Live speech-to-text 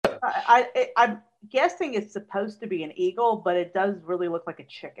I'm guessing it's supposed to be an eagle, but it does really look like a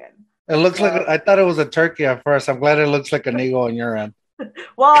chicken. It looks like I thought it was a turkey at first. I'm glad it looks like an eagle on your end.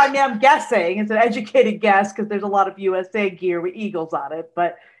 Well, I mean, I'm guessing it's an educated guess because there's a lot of USA gear with eagles on it,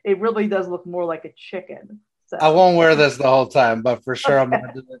 but it really does look more like a chicken. So. I won't wear this the whole time, but for sure, okay. I'm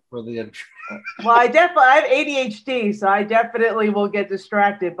going to do it for the intro. Well, I have ADHD, so I definitely will get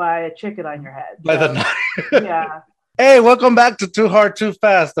distracted by a chicken on your head. By the night. Yeah. Hey, welcome back to Too Hard, Too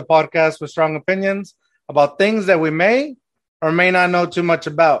Fast, the podcast with strong opinions about things that we may or may not know too much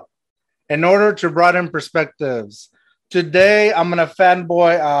about in order to broaden perspectives. Today, I'm going to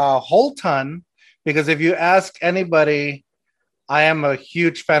fanboy a whole ton because if you ask anybody, I am a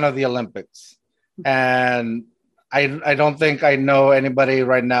huge fan of the Olympics. And I don't think I know anybody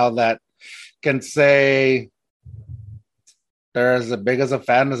right now that can say they're as big as a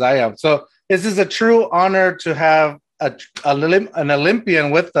fan as I am. So this is a true honor to have an Olympian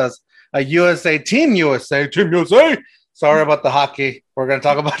with us, Team USA. Sorry about the hockey. We're going to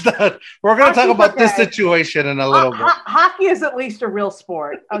talk about that. We're going to talk about this situation in a little bit. Hockey is at least a real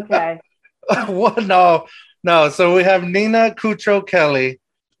sport. Okay. What? No. So we have Nina Kudrow-Kelly.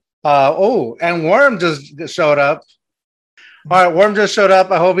 And Worm just showed up. All right, Worm just showed up.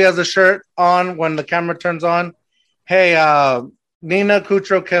 I hope he has a shirt on when the camera turns on. Hey, Nina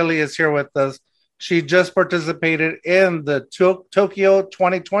Kudrow-Kelly is here with us. She just participated in the Tokyo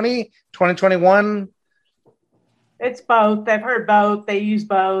 2020, 2021. It's both. I've heard both. They use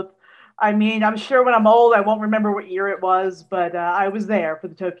both. I mean, I'm sure when I'm old, I won't remember what year it was, but I was there for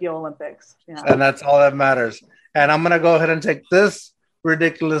the Tokyo Olympics. You know? And that's all that matters. And I'm going to go ahead and take this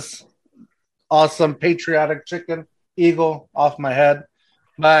ridiculous, awesome, patriotic chicken eagle off my head.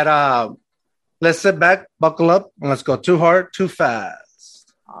 But let's sit back, buckle up, and let's go Too Hard, Too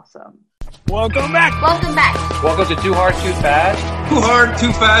Fast. Awesome. Welcome back. Welcome to Too Hard, Too Fast. Too Hard,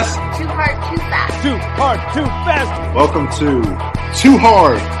 Too Fast. Too Hard, Too Fast. Too Hard, Too Fast. Welcome to Too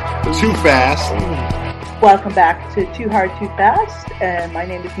Hard, Too Fast. Welcome back to Too Hard, Too Fast. And my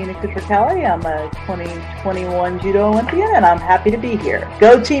name is Nina Kudrow-Kelly. I'm a 2021 Judo Olympian, and I'm happy to be here.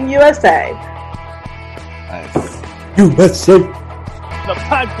 Go Team USA. Nice. USA. The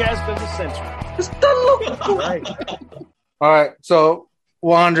podcast of the century. Just don't look right. All right. So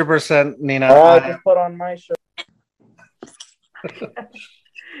 100% Nina. I just put on my shirt.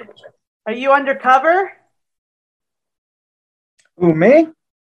 Are you undercover? Who, me?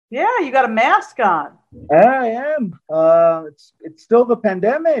 Yeah, you got a mask on. I am. It's still the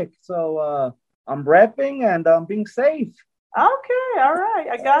pandemic, so I'm repping and I'm being safe. Okay, all right,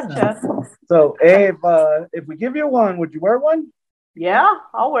 I gotcha. So, if we give you one, would you wear one? Yeah,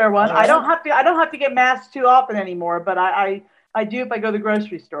 I'll wear one. Right. I don't have to get masked too often anymore, but I do if I go to the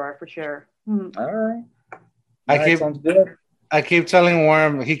grocery store for sure. All right. Sounds good. I keep telling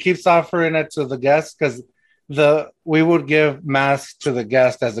Worm, he keeps offering it to the guests because we would give masks to the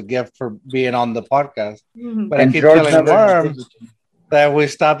guest as a gift for being on the podcast. Mm-hmm. But I keep telling Worm that we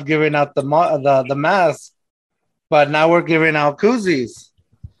stopped giving out the mask, but now we're giving out koozies.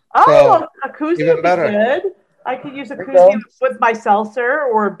 Oh, so, a koozie would be good. I could use a koozie with my seltzer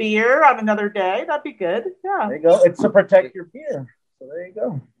or beer on another day. That'd be good. Yeah. There you go. It's to protect your beer. So there you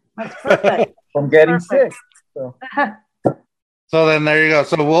go. That's perfect. From getting sick. So. So then there you go.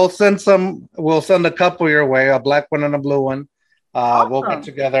 So we'll send a couple your way, a black one and a blue one. Awesome. We'll get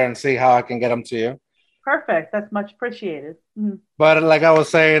together and see how I can get them to you. Perfect. That's much appreciated. Mm-hmm. But like I was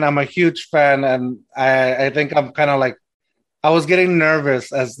saying, I'm a huge fan, and I think I'm kind of like, I was getting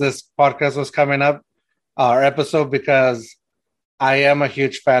nervous as this podcast was coming up, our episode, because I am a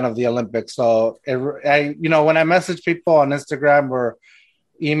huge fan of the Olympics. So when I message people on Instagram or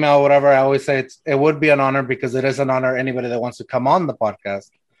email, whatever, I always say it would be an honor because it is an honor anybody that wants to come on the podcast.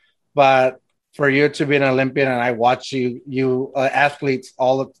 But for you to be an Olympian, and I watch you athletes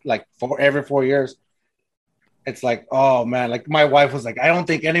every 4 years, it's like, oh man, like my wife was like, I don't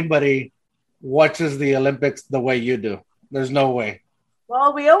think anybody watches the Olympics the way you do. There's no way.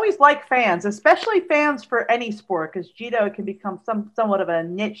 Well, we always like fans, especially fans for any sport, because judo can become somewhat of a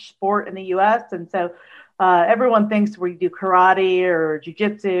niche sport in the U.S. And so everyone thinks we do karate or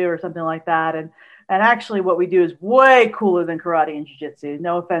jiu-jitsu or something like that. And actually what we do is way cooler than karate and jiu-jitsu.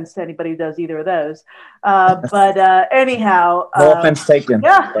 No offense to anybody who does either of those. But anyhow. No offense taken.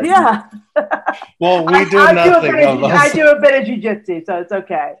 Yeah. Well, we do nothing. I do a bit of jiu-jitsu, so it's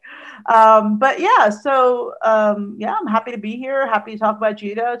okay. But yeah, so I'm happy to be here. Happy to talk about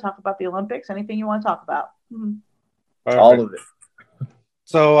judo, talk about the Olympics, anything you want to talk about. Mm-hmm. All of it.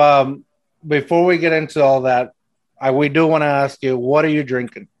 So before we get into all that, we do want to ask you, what are you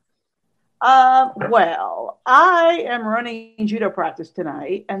drinking? Well, I am running judo practice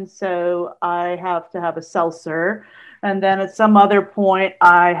tonight, and so I have to have a seltzer. And then at some other point,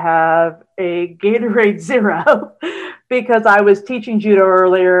 I have a Gatorade Zero because I was teaching judo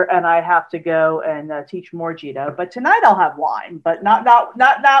earlier, and I have to go and teach more judo. But tonight I'll have wine, but not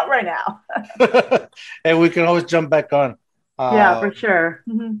right now. And we can always jump back on. Yeah, for sure.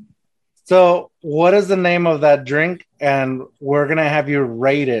 Mm-hmm. So, what is the name of that drink? And we're gonna have you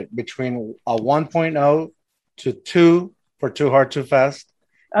rate it between a 1.0 to 2 for Too Hard Too Fast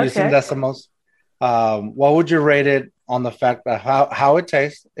using decimals. What would you rate it on the fact that how it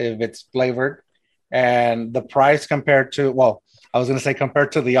tastes, if it's flavored, and the price compared to, well, I was going to say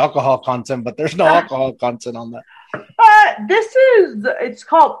compared to the alcohol content, but there's no alcohol content on that. It's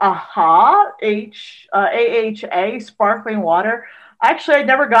called AHA, AHA, sparkling water. Actually, I'd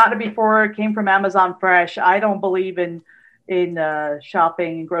never gotten it before. It came from Amazon Fresh. I don't believe in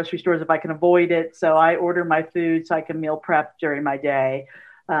shopping in grocery stores if I can avoid it. So I order my food so I can meal prep during my day.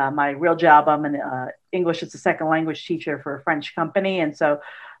 My real job, I'm an English as a second language teacher for a French company. And so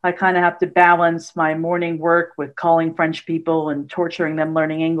I kind of have to balance my morning work with calling French people and torturing them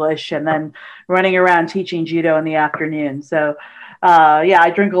learning English and then running around teaching judo in the afternoon. So,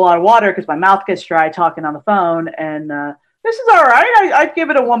 I drink a lot of water because my mouth gets dry talking on the phone. And this is all right. I'd give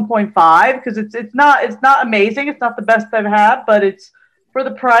it a 1.5 because it's not amazing. It's not the best I've had, but it's for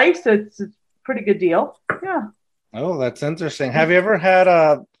the price. It's a pretty good deal. Yeah. Oh, that's interesting. Have you ever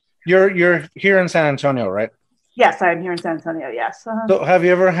had you're here in San Antonio, right? Yes, I'm here in San Antonio. Yes. So have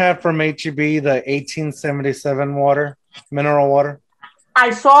you ever had from HEB the 1877 water, mineral water? I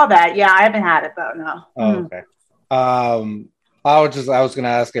saw that. Yeah, I haven't had it though. No. Oh, okay. I was going to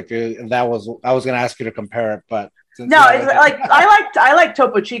ask I was going to ask you to compare it, but no, it's like I like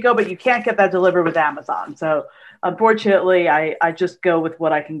Topo Chico, but you can't get that delivered with Amazon. So unfortunately, I just go with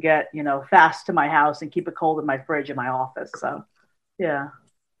what I can get, fast to my house and keep it cold in my fridge in my office. So, yeah.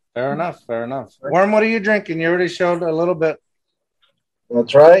 Fair enough. Worm, what are you drinking? You already showed a little bit.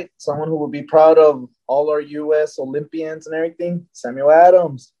 That's right. Someone who will be proud of all our U.S. Olympians and everything. Samuel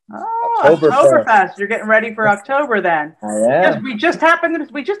Adams. Oh, Oktoberfest. You're getting ready for October then. I am. We just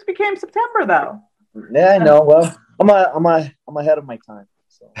became September though. Yeah, I know. Well, I'm ahead of my time.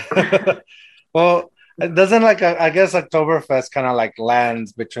 So. Well, it doesn't I guess Oktoberfest kind of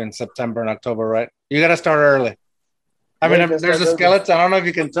lands between September and October, right? You got to start early. I mean, there's a skeleton. I don't know if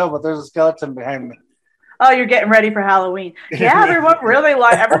you can tell, but there's a skeleton behind me. Oh, you're getting ready for Halloween. Yeah, everyone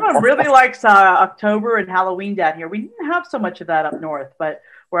really likes October and Halloween down here. We didn't have so much of that up north, but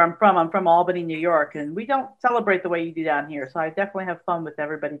where I'm from Albany, New York, and we don't celebrate the way you do down here. So I definitely have fun with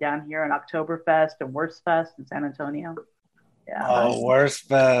everybody down here in Oktoberfest and Wurstfest in San Antonio. Yeah. Oh,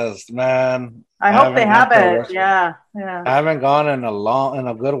 Wurstfest, man! I hope they have it. Yeah. I haven't gone in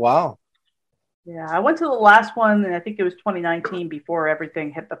a good while. Yeah, I went to the last one, and I think it was 2019 before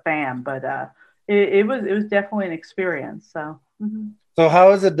everything hit the fan. But it was definitely an experience. So. Mm-hmm. So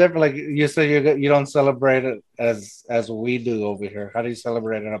how is it different? Like you said, you don't celebrate it as we do over here. How do you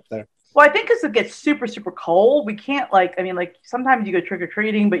celebrate it up there? Well, I think because it gets super, super cold, we can't sometimes you go trick or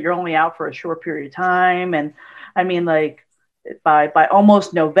treating, but you're only out for a short period of time, and I mean by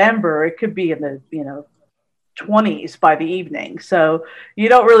almost November, it could be in the 20s by the evening. So you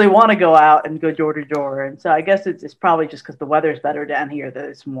don't really want to go out and go door to door. And so I guess it's probably just because the weather's better down here that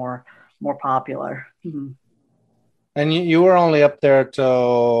it's more popular. Mm-hmm. And you were only up there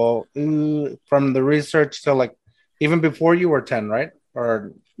till from the research till even before you were 10, right?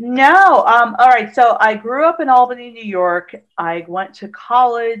 Or no. All right. So I grew up in Albany, New York. I went to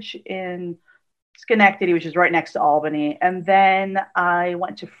college in Schenectady, which is right next to Albany. And then I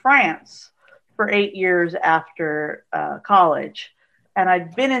went to France for 8 years after college. And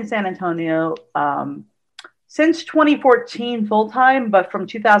I've been in San Antonio since 2014 full-time, but from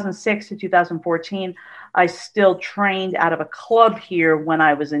 2006 to 2014, I still trained out of a club here when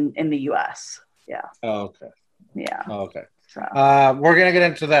I was in the U.S. Yeah. Oh, okay. Yeah. Oh, okay. So. We're going to get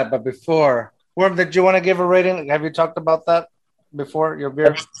into that, but before, Worm, did you want to give a rating? Have you talked about that before, your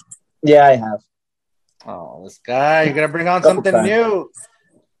beer? Yeah, I have. Oh, this guy, you're going to bring on something new.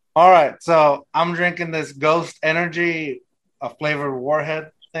 All right, so I'm drinking this Ghost Energy, a flavored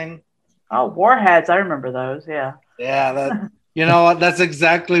Warhead thing. Oh, Warheads, I remember those. Yeah. Yeah, that you know what? That's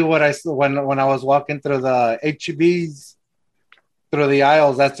exactly what I saw when I was walking through the HEBs through the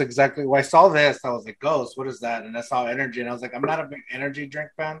aisles. That's exactly when I saw this. I was like, Ghost, what is that? And I saw Energy, and I was like, I'm not a big energy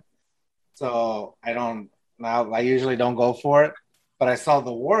drink fan, so I usually don't go for it. But I saw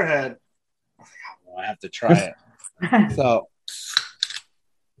the Warhead. I was like, oh, I have to try it. So.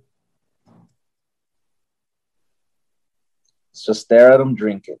 Just stare at them,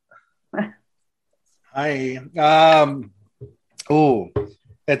 drink it. Hi. Ooh,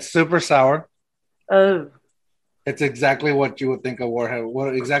 it's super sour. Oh, It's exactly what you would think a warhead.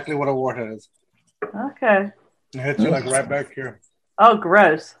 Exactly what a warhead is. okay. It hits you like right back here. Oh,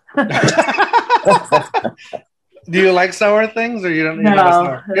 gross. Do you like sour things, or you don't? You're No, not a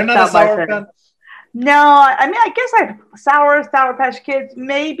sour. You're that's not a not my sour thing. fan. No, I mean, I guess I Sour Patch Kids,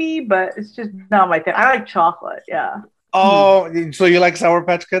 maybe, but it's just not my thing. I like chocolate, yeah. Oh, so you like Sour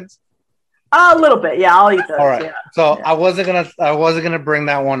Patch Kids? A little bit, yeah. I'll eat those. All right. Yeah. So Yeah. I wasn't gonna bring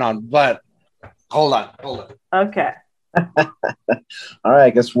that one on, but hold on. Okay. All right, I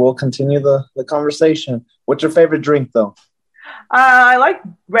guess we'll continue the conversation. What's your favorite drink, though? I like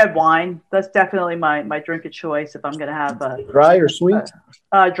red wine. That's definitely my drink of choice if I'm gonna have a Dry or sweet?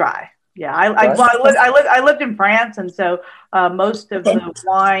 dry. Yeah, I lived in France, and so most of the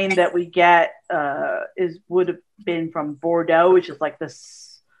wine that we get would have been from Bordeaux, which is like this.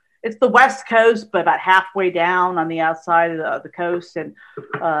 It's the West Coast, but about halfway down on the outside of the coast, and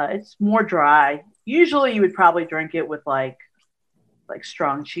it's more dry. Usually, you would probably drink it with like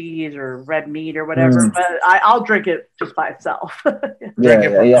strong cheese or red meat or whatever, but I'll drink it just by itself. Drink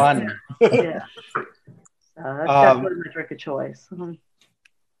it for fun. Yeah, that's definitely my drink of choice.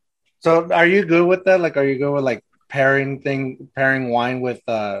 So, are you good with that? Like, are you good with like pairing wine with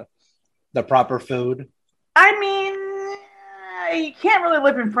the proper food? I mean, you can't really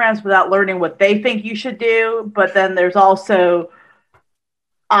live in France without learning what they think you should do. But then there's also,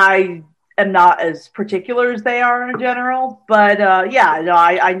 I am not as particular as they are in general. But yeah, no,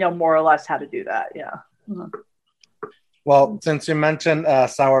 I know more or less how to do that. Yeah. Well, since you mentioned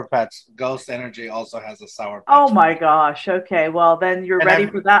Sour Patch, Ghost Energy also has a Sour Patch. Oh my gosh. Okay. Well, then you're ready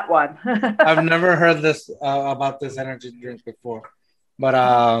for that one. I've never heard this about this energy drink before, but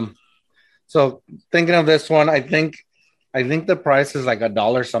so thinking of this one, I think the price is like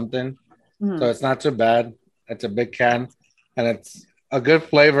 $1 something, so it's not too bad. It's a big can, and it's a good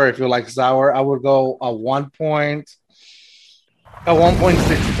flavor if you like sour. I would go a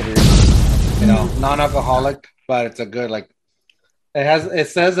 1.63. You know, non-alcoholic. But it's a good it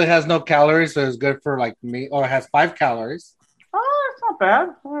says it has no calories, so it's good for like me, or it has 5 calories. Oh, that's not bad.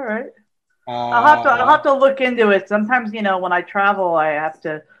 All right. I'll have to look into it. Sometimes, when I travel, I have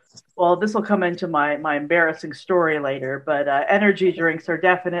to. Well, this will come into my embarrassing story later. But energy drinks are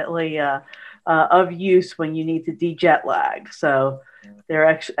definitely of use when you need to de-jet lag. So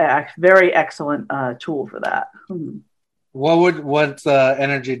they're very excellent tool for that. What's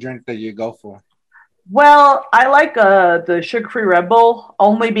energy drink that you go for? Well, I like the sugar-free Red Bull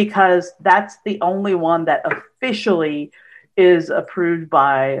only because that's the only one that officially is approved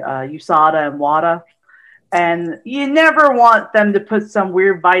by USADA and WADA. And you never want them to put some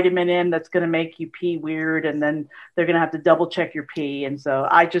weird vitamin in that's going to make you pee weird, and then they're going to have to double check your pee. And so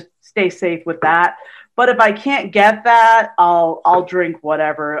I just stay safe with that. But if I can't get that, I'll drink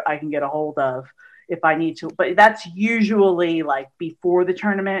whatever I can get a hold of if I need to. But that's usually like before the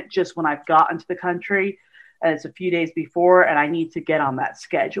tournament, just when I've gotten to the country, and it's a few days before, and I need to get on that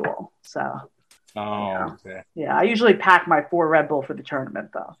schedule. So, okay. Yeah, I usually pack my 4 Red Bull for the tournament,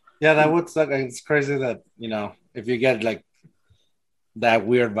 though. Yeah, that would suck. It's crazy that, if you get like that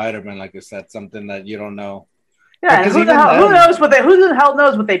weird vitamin, like you said, something that you don't know. Yeah, who the hell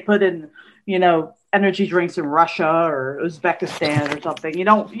knows what they put in, energy drinks in Russia or Uzbekistan or something. You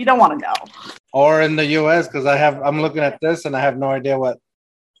don't want to know. Or in the US, because I'm looking at this and I have no idea what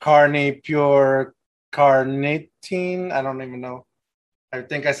pure carnitine. I don't even know. I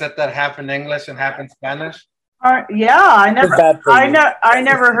think I said that half in English and half in Spanish. Yeah, I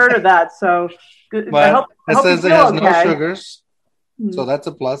never heard of that. So but it says it has no sugars, so that's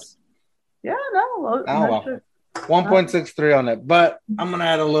a plus. Yeah, no. 1.63 on it, but I'm gonna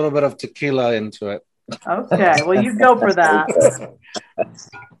add a little bit of tequila into it. Okay, well, you go for that.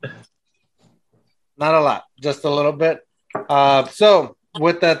 Not a lot, just a little bit. So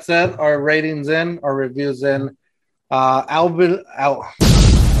with that said, our ratings in, our reviews in.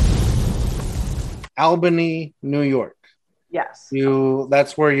 Albany, New York. Yes.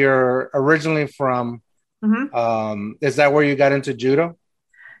 That's where you're originally from. Mm-hmm. Is that where you got into judo?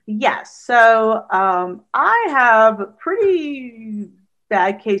 Yes. So I have a pretty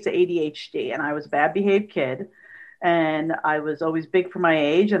bad case of ADHD, and I was a bad behaved kid, and I was always big for my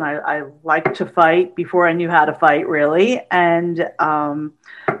age, and I liked to fight before I knew how to fight, really. And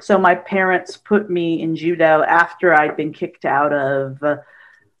so my parents put me in judo after I'd been kicked out of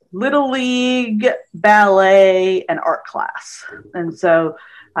Little League, ballet, and art class. And so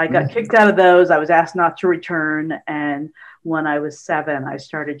I got kicked out of those. I was asked not to return. And when I was 7, I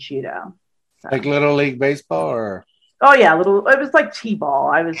started judo. So. Like Little League baseball or? Oh, yeah. It was like T-ball.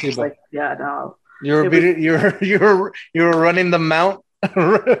 I was just like, yeah, no. You were running the mount.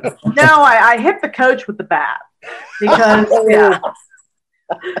 No, I hit the coach with the bat because yeah.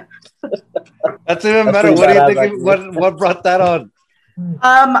 That's even better. What do you think? What brought that on?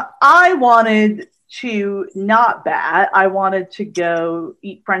 I wanted to not bat. I wanted to go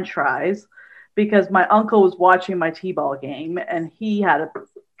eat French fries because my uncle was watching my t-ball game and he had a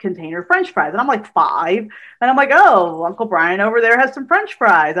container of French fries. And I'm like 5. And I'm like, oh, Uncle Brian over there has some French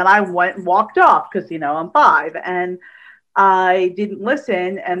fries. And I went and walked off because, I'm 5. And I didn't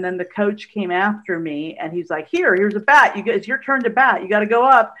listen. And then the coach came after me and he's like, here's a bat. It's your turn to bat. You got to go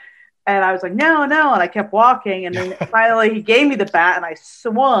up. And I was like, no. And I kept walking. And then finally he gave me the bat and I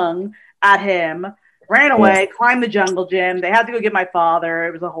swung at him, ran away, climbed the jungle gym. They had to go get my father.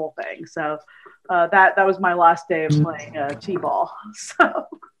 It was a whole thing. So that was my last day of playing t-ball. So.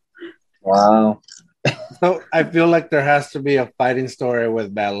 Wow. So I feel like there has to be a fighting story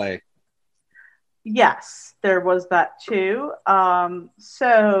with ballet. Yes, there was that too.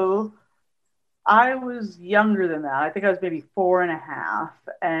 So I was younger than that. I think I was maybe 4.5.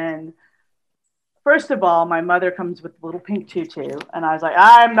 And first of all, my mother comes with a little pink tutu. And I was like,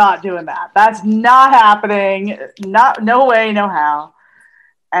 I'm not doing that. That's not happening. No way, no how.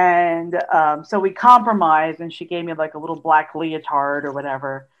 And so we compromised and she gave me like a little black leotard or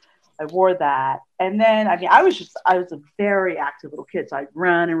whatever. I wore that. And then, I was a very active little kid. So I'd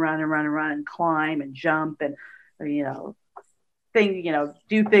run and climb and jump and,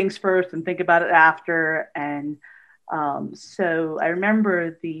 do things first and think about it after. And so I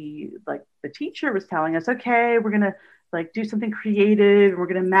remember the teacher was telling us, okay, we're going to do something creative. We're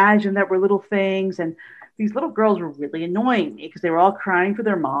going to imagine that we're little things. And these little girls were really annoying me because they were all crying for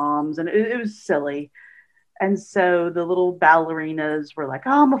their moms and it was silly. And so the little ballerinas were like,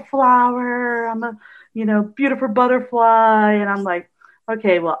 oh, I'm a flower. I'm a, beautiful butterfly. And I'm like,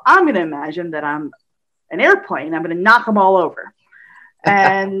 okay, well, I'm going to imagine that I'm an airplane. I'm going to knock them all over.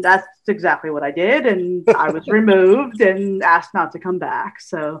 And that's exactly what I did. And I was removed and asked not to come back.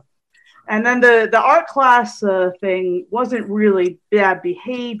 So, and then the art class thing wasn't really bad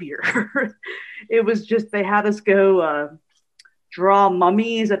behavior. It was just, they had us go draw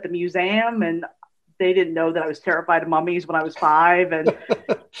mummies at the museum and they didn't know that I was terrified of mummies when I was 5 and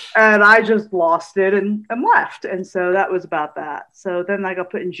I just lost it and left. And so that was about that. So then I got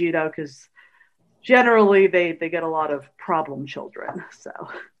put in judo because generally they get a lot of problem children. So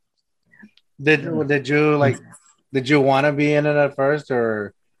did you want to be in it at first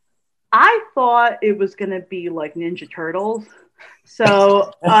or? I thought it was going to be like Ninja Turtles.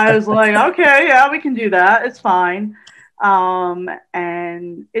 So I was like, okay, yeah, we can do that. It's fine.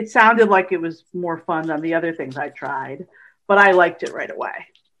 And it sounded like it was more fun than the other things I tried, but I liked it right away.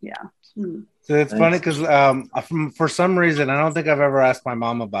 Yeah. So it's funny because for some reason, I don't think I've ever asked my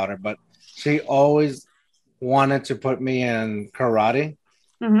mom about it, but she always wanted to put me in karate.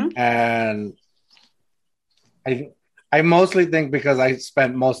 Mm-hmm. And I mostly think because I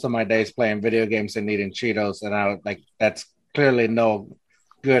spent most of my days playing video games and eating Cheetos, and I was like, that's clearly no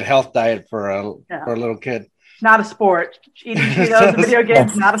good health diet for a little kid. Not a sport. Eating Cheetos and video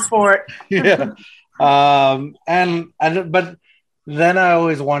games, not a sport. Yeah. But then I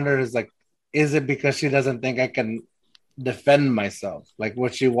always wondered, is it because she doesn't think I can defend myself? Like,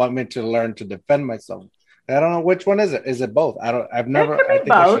 would she want me to learn to defend myself? I don't know which one is it. Is it both? I've never. It could be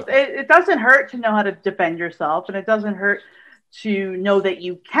both. It doesn't hurt to know how to defend yourself, and it doesn't hurt to know that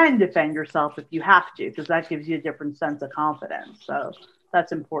you can defend yourself if you have to, because that gives you a different sense of confidence. So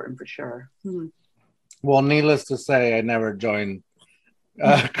that's important for sure. Well, needless to say, I never joined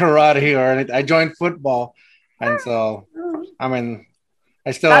karate or anything. I joined football, and so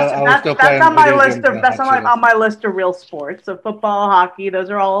I still play. That's on my list of on my list of real sports. So football, hockey, those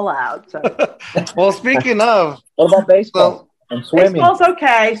are all allowed. So, well, speaking of, what about baseball and swimming? Baseball's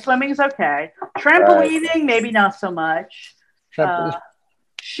okay. Swimming's okay. Trampolining, maybe not so much.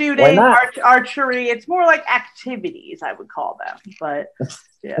 Shooting, archery. It's more like activities, I would call them. But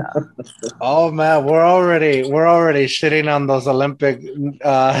yeah. Oh man, we're already shitting on those Olympic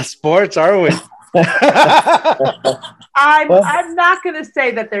sports, are we? I'm not going to say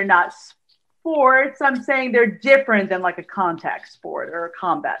that they're not sports. I'm saying they're different than like a contact sport or a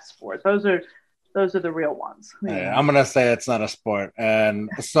combat sport. Those are the real ones. Yeah, I'm going to say it's not a sport, and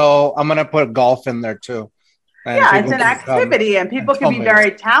so I'm going to put golf in there too. Yeah, it's an activity, and people can be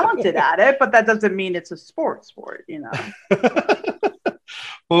very talented at it, but that doesn't mean it's a sport, Well,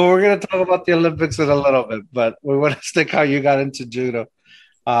 we're going to talk about the Olympics in a little bit, but we want to stick how you got into judo.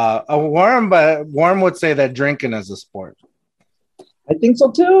 Warren would say that drinking is a sport. I think so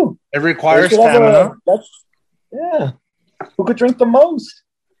too. It requires stamina. Yeah. Who could drink the most?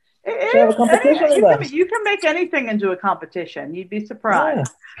 Should have a competition with us. You can make anything into a competition. You'd be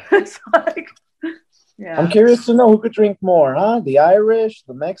surprised. Yeah. It's like, yeah. I'm curious to know who could drink more, huh? The Irish,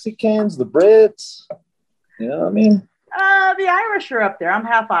 the Mexicans, the Brits. You know what I mean? The Irish are up there. I'm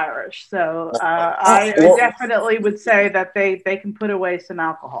half Irish, so I definitely would say that they can put away some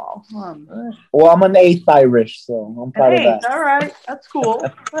alcohol. Well, I'm an 8th Irish, so I'm proud of that. All right, that's cool.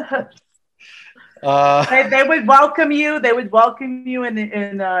 They would welcome you. They would welcome you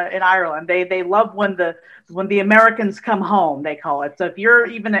in Ireland. They love when the Americans come home. They call it. So if you're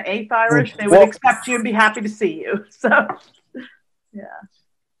even an 8th Irish, they would accept you and be happy to see you. So yeah.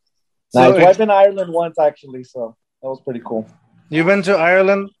 Nice. I've been to Ireland once actually, so that was pretty cool. You've been to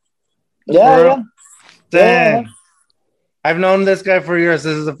Ireland? Yeah. Dang. Yeah. I've known this guy for years.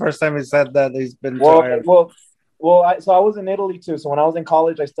 This is the first time he said that he's been to Ireland. So I was in Italy too. So when I was in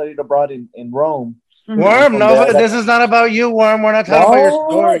college, I studied abroad in Rome. Worm, this is not about you, Worm. We're not talking about your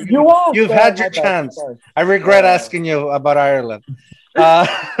story. You've had your chance. I regret asking you about Ireland. All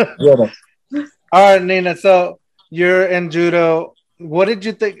right, Nina. So you're in judo. What did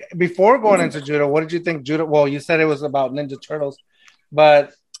you think before going into judo? What did you think judo? Well, you said it was about Ninja Turtles,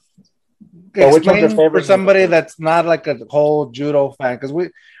 but explain for somebody that's not like a whole judo fan, because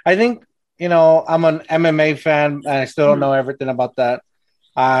I think, I'm an MMA fan and I still don't know everything about that.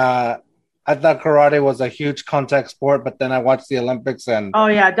 I thought karate was a huge contact sport, but then I watched the Olympics and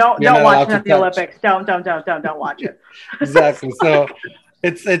don't watch it at the Olympics. Don't watch it. Exactly. So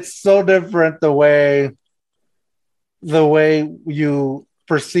it's so different the way you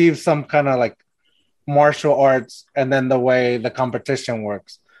perceive some kind of like martial arts and then the way the competition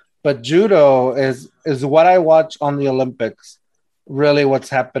works. But judo is what I watch on the Olympics, really what's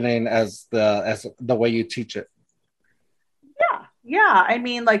happening as the way you teach it. Yeah. I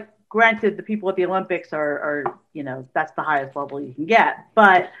mean, like, granted, the people at the Olympics are that's the highest level you can get.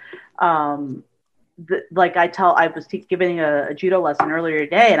 But I was giving a judo lesson earlier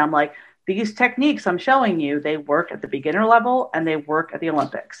today, and I'm like, these techniques I'm showing you, they work at the beginner level and they work at the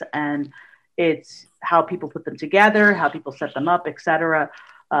Olympics. And it's how people put them together, how people set them up, etc.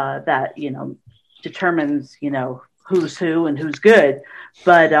 That, determines, who's who and who's good.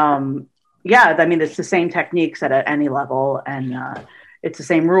 But it's the same techniques at any level, and it's the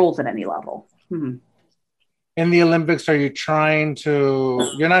same rules at any level. Mm-hmm. In the Olympics, you're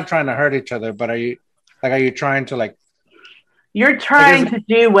not trying to hurt each other, but are you trying to you're trying to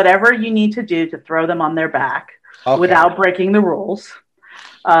do whatever you need to do to throw them on their back without breaking the rules.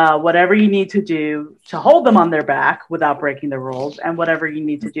 Whatever you need to do to hold them on their back without breaking the rules, and whatever you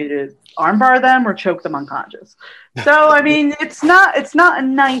need to do to armbar them or choke them unconscious. So, I mean, it's not a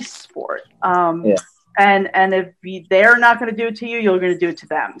nice sport. And if they're not going to do it to you, you're going to do it to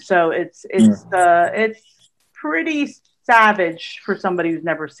them. So it's pretty savage for somebody who's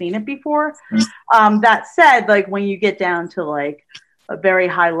never seen it before. That said, like, when you get down to like a very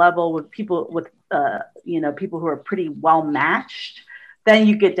high level with people who are pretty well matched, then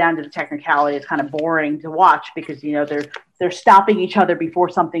you get down to the technicality. It's kind of boring to watch because they're stopping each other before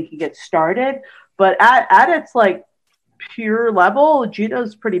something can get started. But at its like pure level,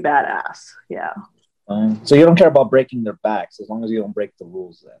 judo's pretty badass. Yeah. So you don't care about breaking their backs as long as you don't break the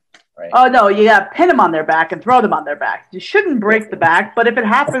rules, then, right? Oh no, you got to pin them on their back and throw them on their back. You shouldn't break the back, but if it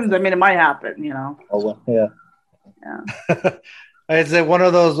happens, I mean, it might happen. Oh well, yeah. It's one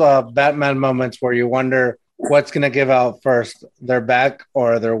of those Batman moments where you wonder what's going to give out first, their back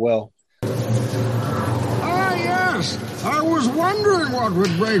or their will. Ah, yes. I was wondering what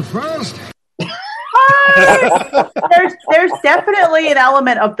would break first. There's definitely an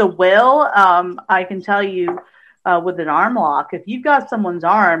element of the will. I can tell you with an arm lock, if you've got someone's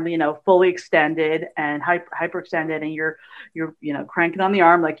arm, fully extended and hyperextended, and you're cranking on the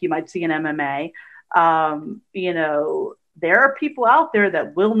arm like you might see in MMA, there are people out there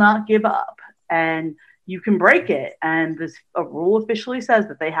that will not give up, and you can break it. And a rule officially says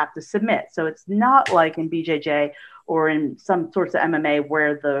that they have to submit. So it's not like in BJJ or in some sorts of MMA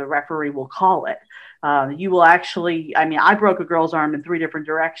where the referee will call it. You will actually, I broke a girl's arm in 3 different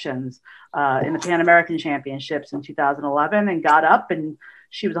directions in the Pan American Championships in 2011 and got up, and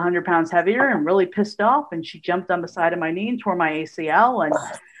she was 100 pounds heavier and really pissed off. And she jumped on the side of my knee and tore my ACL.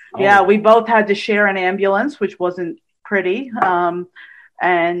 And we both had to share an ambulance, which wasn't pretty. We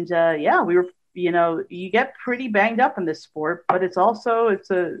were, you get pretty banged up in this sport, but it's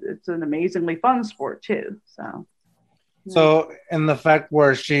an amazingly fun sport too. So in the fact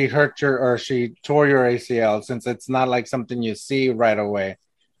where she she tore your ACL, since it's not like something you see right away,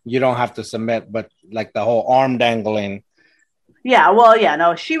 you don't have to submit, but like the whole arm dangling. Yeah, well, yeah,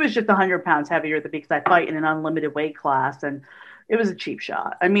 no, she was just 100 pounds heavier because I fight in an unlimited weight class, and it was a cheap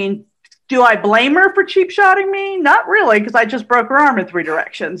shot. I mean, do I blame her for cheap shotting me? Not really, because I just broke her arm in 3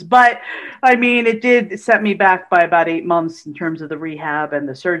 directions. But I mean, it did set me back by about 8 months in terms of the rehab and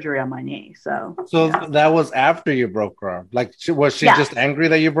the surgery on my knee. So that was after you broke her arm. Like, was she just angry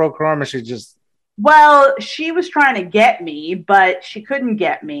that you broke her arm, or she just? Well, she was trying to get me, but she couldn't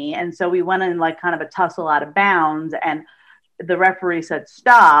get me, and so we went in like kind of a tussle out of bounds, and the referee said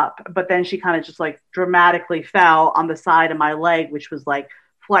stop. But then she kind of just like dramatically fell on the side of my leg, which was like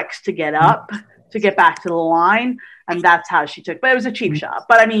flex to get up to get back to the line, and that's how she took. But it was a cheap shot.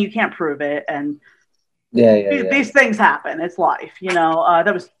 But I mean, you can't prove it, and these things happen. It's life, you know.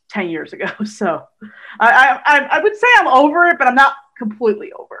 That was 10 years ago, so I would say I'm over it, but I'm not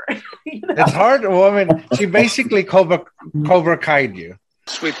completely over it. You know? It's hard. Well, I mean, she basically Cobra Kai'd you.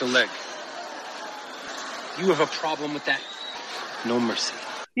 Sweep the leg. You have a problem with that? No mercy.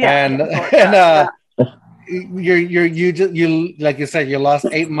 Yeah, you like you said, you lost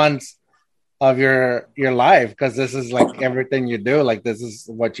 8 months of your life because this is like everything you do. Like, this is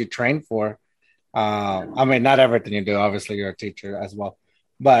what you train for. I mean, not everything you do. Obviously, you're a teacher as well,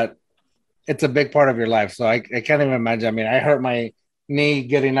 but it's a big part of your life. So I can't even imagine. I mean, I hurt my knee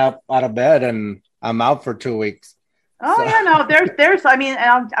getting up out of bed, and I'm out for 2 weeks. Oh so. Yeah, no, there's. I mean,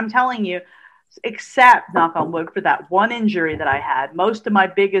 I'm telling you, except knock on wood for that one injury that I had. Most of my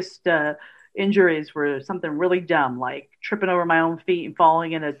biggest injuries were something really dumb, like tripping over my own feet and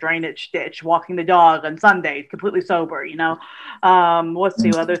falling in a drainage ditch, walking the dog on Sunday, completely sober, you know. What's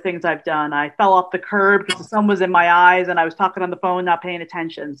the other things I've done? I fell off the curb because the sun was in my eyes and I was talking on the phone, not paying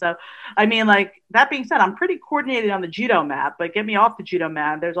attention. So, I mean, like, that being said, I'm pretty coordinated on the judo mat, but get me off the judo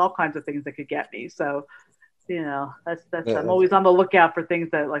mat, there's all kinds of things that could get me. So, you know, that's I'm always on the lookout for things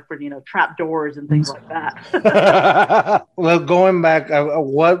that, like, for, you know, trap doors and things like that. Well, going back,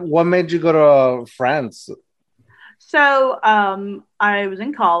 what made you go to France? So I was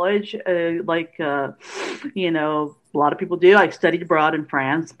in college, you know, a lot of people do. I studied abroad in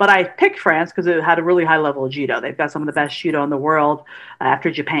France, but I picked France because it had a really high level of judo. They've got some of the best judo in the world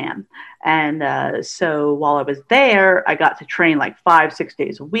after Japan. And so while I was there, I got to train like 5-6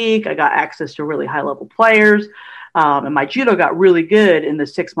 days a week. I got access to really high level players. And my judo got really good in the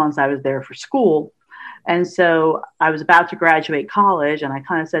 6 months I was there for school. And so I was about to graduate college, and I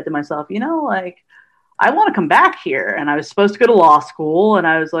kind of said to myself, you know, like, I want to come back here. And I was supposed to go to law school. And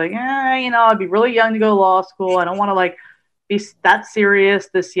I was like, you know, I'd be really young to go to law school. I don't want to like be that serious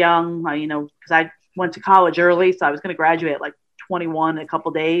this young, you know, because I went to college early. So I was going to graduate at like 21 in a couple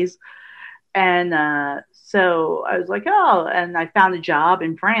days. And so I was like, oh, and I found a job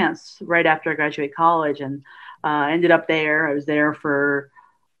in France right after I graduated college, and ended up there. I was there for,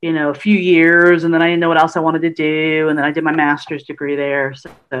 you know, a few years, and then I didn't know what else I wanted to do. And then I did my master's degree there.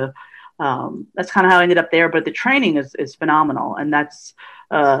 So that's kind of how I ended up there. But the training is phenomenal. And that's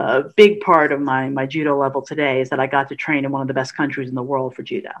a big part of my judo level today, is that I got to train in one of the best countries in the world for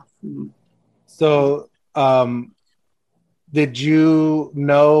judo. Mm-hmm. So did you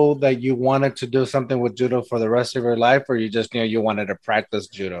know that you wanted to do something with judo for the rest of your life, or you just knew you wanted to practice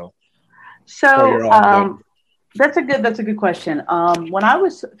judo? So that's a good question. When I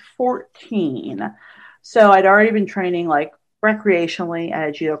was 14, so I'd already been training like recreationally at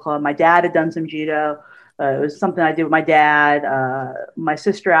a judo club. My dad had done some judo. It was something I did with my dad. My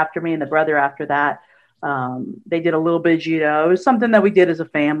sister after me and the brother after that, they did a little bit of judo. It was something that we did as a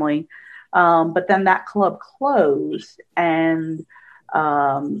family. But then that club closed, and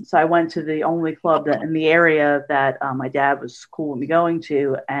so I went to the only club that in the area that my dad was cool with me going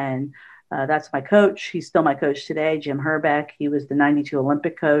to, and that's my coach. He's still my coach today, Jim Herbeck. He was the 92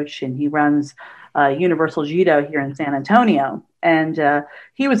 Olympic coach, and he runs Universal Judo here in San Antonio. And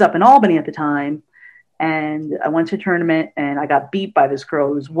he was up in Albany at the time. And I went to a tournament, and I got beat by this girl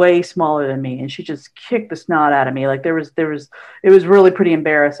who was way smaller than me, and she just kicked the snot out of me. Like it was really pretty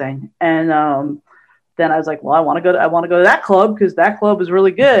embarrassing. And then I was like, well, I want to go to that club because that club was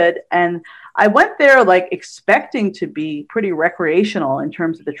really good. And I went there like expecting to be pretty recreational in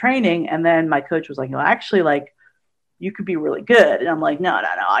terms of the training. And then my coach was like, no, actually, like, you could be really good. And I'm like, no.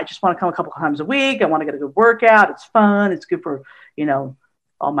 I just want to come a couple of times a week. I want to get a good workout. It's fun. It's good for, you know,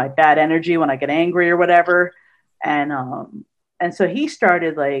 all my bad energy when I get angry or whatever. And so he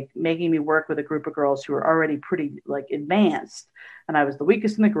started like making me work with a group of girls who were already pretty like advanced. And I was the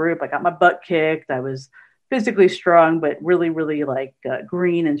weakest in the group. I got my butt kicked. I was physically strong, but really, really like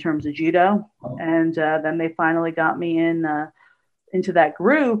green in terms of judo. And then they finally got me into that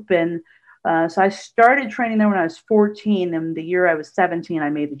group. And so I started training there when I was 14. And the year I was 17, I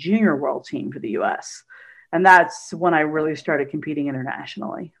made the junior world team for the U.S. And that's when I really started competing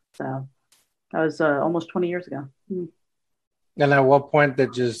internationally. So that was almost 20 years ago. And at what point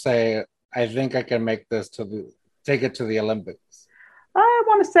did you say, I think I can make this take it to the Olympics? I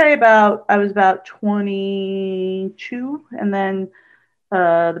want to say I was about 22, and then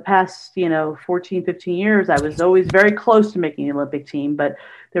the past, 14, 15 years, I was always very close to making the Olympic team, but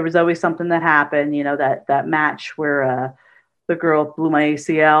there was always something that happened, that match where the girl blew my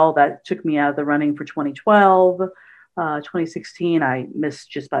ACL that took me out of the running for 2012. 2016, I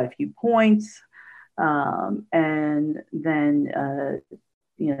missed just by a few points. And then,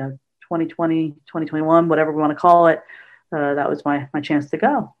 2020, 2021, whatever we want to call it, that was my chance to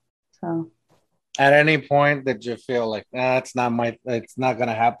go. So. At any point did you feel like it's not going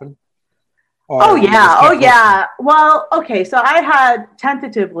to happen? Oh yeah. Well, okay. So I had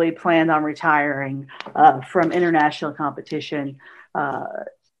tentatively planned on retiring from international competition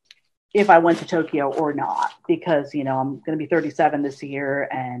if I went to Tokyo or not, because I'm going to be 37 this year,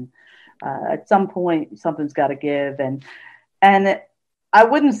 and at some point something's got to give, and I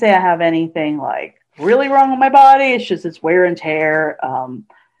wouldn't say I have anything like really wrong with my body. It's wear and tear.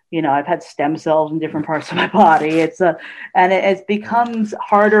 I've had stem cells in different parts of my body. And it becomes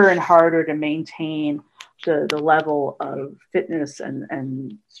harder and harder to maintain the level of fitness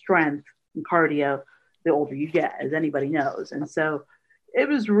and strength and cardio the older you get, as anybody knows. And so it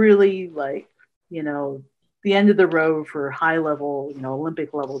was really like, the end of the road for high level,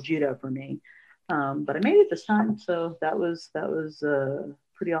 Olympic level judo for me. But I made it this time, so that was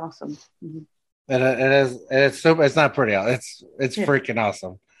pretty awesome. Mm-hmm. It's not pretty. It's freaking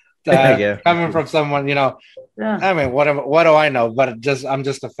awesome. Coming from someone, Yeah. I mean, what do I know? But I'm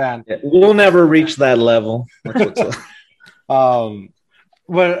just a fan. Yeah, we'll never reach that level. But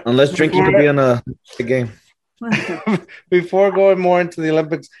unless drinking could be on a game. Before going more into the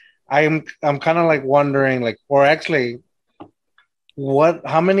Olympics, I'm kind of like wondering, or actually,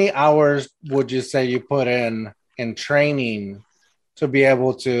 how many hours would you say you put in training to be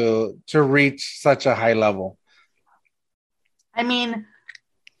able to reach such a high level? I mean,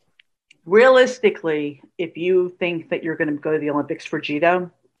 realistically, if you think that you're going to go to the Olympics for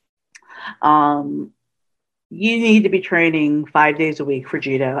judo, you need to be training 5 days a week for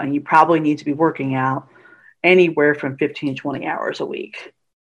judo, and you probably need to be working out anywhere from 15 to 20 hours a week.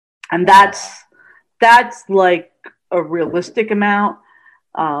 And that's like a realistic amount.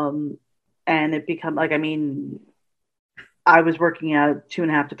 And it becomes I was working out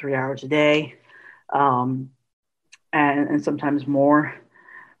 2.5 to 3 hours a day, and sometimes more,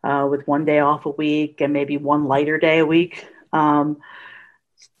 with 1 day off a week and maybe one lighter day a week.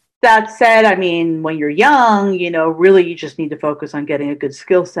 That said, when you're young, really you just need to focus on getting a good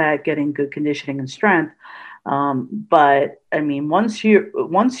skill set, getting good conditioning and strength. But once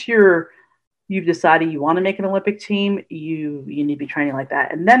you've decided you want to make an Olympic team, you need to be training like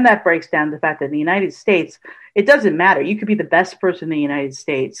that. And then that breaks down the fact that in the United States, it doesn't matter. You could be the best person in the United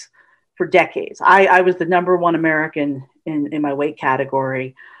States for decades. I was the number one American in my weight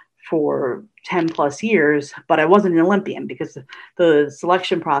category for 10 plus years, but I wasn't an Olympian because the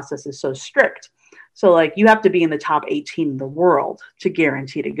selection process is so strict. So you have to be in the top 18 in the world to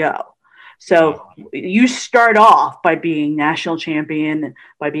guarantee to go. So you start off by being national champion,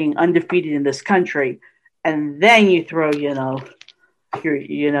 by being undefeated in this country, and then you throw, your money.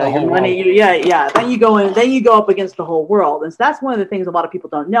 Then you go in, then you go up against the whole world. And so that's one of the things a lot of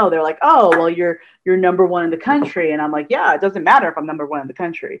people don't know. They're like, oh, well, you're number one in the country. And I'm like, yeah, it doesn't matter if I'm number one in the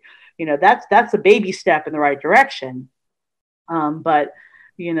country. That's a baby step in the right direction. But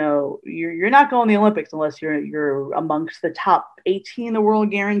you're not going to the Olympics unless you're amongst the top 18 in the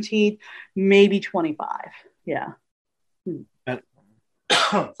world guaranteed, maybe 25. Yeah.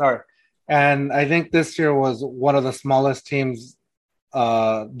 Sorry. And I think this year was one of the smallest teams,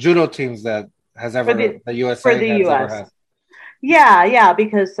 judo teams that has ever the USA for the has US. Ever had. Yeah,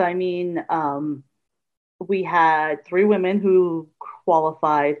 because we had 3 women who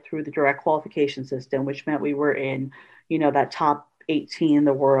qualified through the direct qualification system, which meant we were in, that top 18 in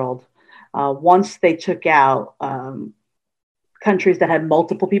the world. Once they took out countries that had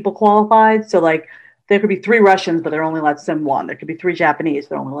multiple people qualified, so there could be 3 Russians, but they're only allowed to send 1. There could be 3 Japanese,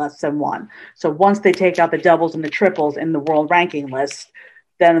 they're only allowed to send 1. So once they take out the doubles and the triples in the world ranking list,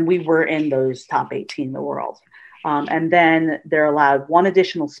 then we were in those top 18 in the world. And then they're allowed 1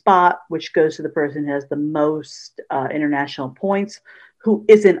 additional spot, which goes to the person who has the most international points, who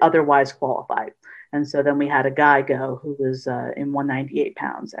isn't otherwise qualified. And so then we had a guy go who was in 198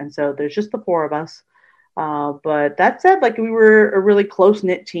 pounds. And so there's just the 4 of us. But that said, we were a really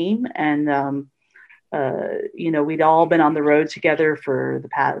close-knit team. And, we'd all been on the road together for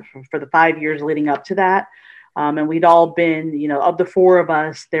the 5 years leading up to that. And we'd all been, of the 4 of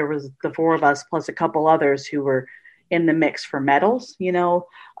us, there was the 4 of us plus a couple others who were, in the mix for medals,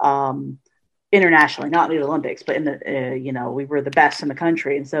 internationally, not in the Olympics, but in the, we were the best in the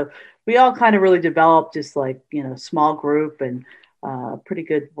country. And so we all kind of really developed this small group and pretty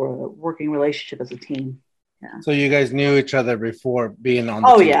good working relationship as a team. Yeah. So you guys knew each other before being on the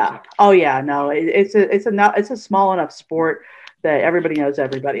team? Oh yeah. No, it's a small enough sport that everybody knows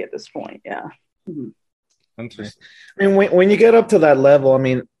everybody at this point. Yeah. Mm-hmm. Interesting. I mean, when you get up to that level, I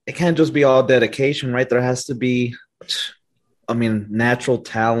mean, it can't just be all dedication, right? There has to be, natural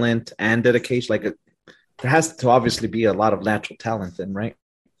talent and dedication. There has to obviously be a lot of natural talent then, right?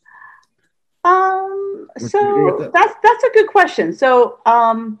 So that's a good question. So,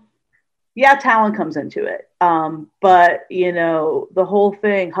 talent comes into it. But the whole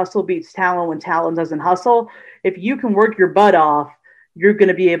thing, hustle beats talent when talent doesn't hustle. If you can work your butt off, you're going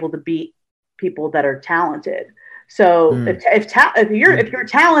to be able to beat people that are talented. So if you're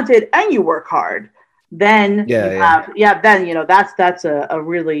talented and you work hard, then that's a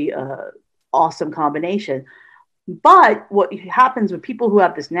really awesome combination. But what happens with people who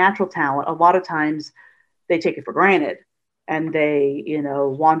have this natural talent, a lot of times they take it for granted and they,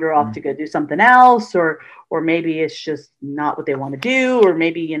 wander off to go do something else, or maybe it's just not what they want to do, or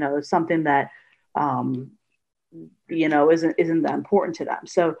maybe, something that, isn't that important to them.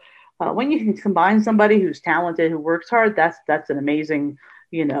 So when you can combine somebody who's talented, who works hard, that's an amazing,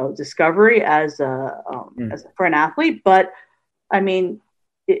 discovery as for an athlete. But I mean,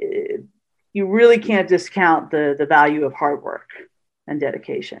 you really can't discount the value of hard work and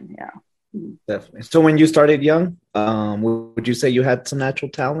dedication. Yeah. Definitely. So when you started young, would you say you had some natural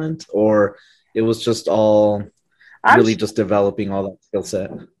talent, or it was just all just developing all that skill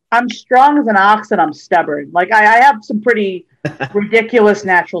set? I'm strong as an ox and I'm stubborn. Like I have some pretty ridiculous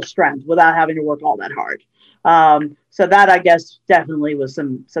natural strength without having to work all that hard. So that, I guess, definitely was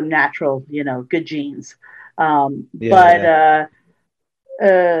some natural, good genes.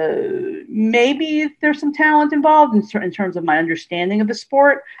 Maybe there's some talent involved in terms of my understanding of the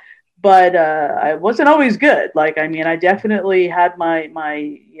sport, but I wasn't always good. I definitely had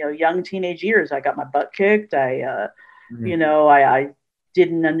my young teenage years. I got my butt kicked. I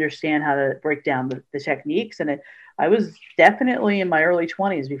didn't understand how to break down the techniques, and I was definitely in my early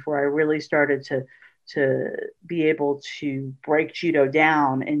 20s before I really started to be able to break judo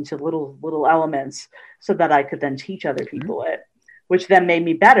down into little elements so that I could then teach other people it, which then made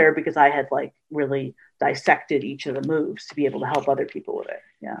me better because I had really dissected each of the moves to be able to help other people with it.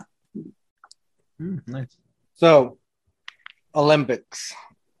 Yeah. Nice. So Olympics,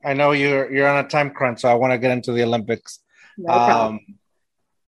 I know you're on a time crunch, so I want to get into the Olympics. No problem.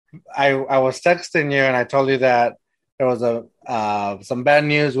 I was texting you and I told you that there was some bad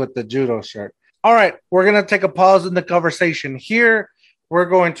news with the judo shirt. All right, we're going to take a pause in the conversation here. We're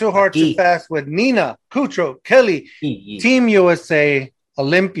going too hard, too fast with Nina Kutro-Kelly, Team USA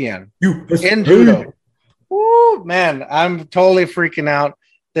Olympian in judo. Woo, man, I'm totally freaking out.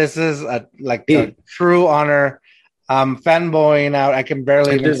 This is a true honor. I'm fanboying out. I can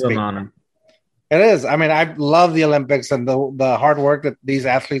barely even speak. It is an honor. It is. I mean, I love the Olympics and the hard work that these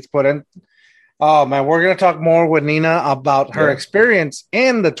athletes put in. Oh, man, we're going to talk more with Nina about her experience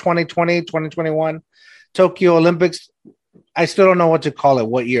in the 2020-2021 Tokyo Olympics. I still don't know what to call it,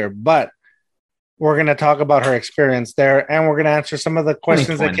 what year, but we're going to talk about her experience there, and we're going to answer some of the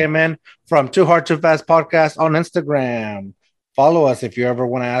questions that came in from Too Hard, Too Fast podcast on Instagram. Follow us if you ever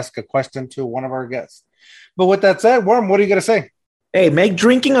want to ask a question to one of our guests. But with that said, Worm, what are you going to say? Hey, make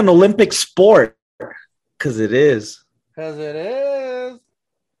drinking an Olympic sport, because it is. Because it is.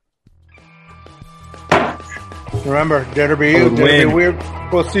 Remember, dare to be you, dare to be weird.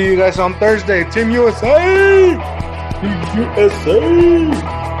 We'll see you guys on Thursday. Team USA! Team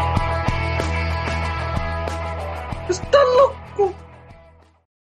USA!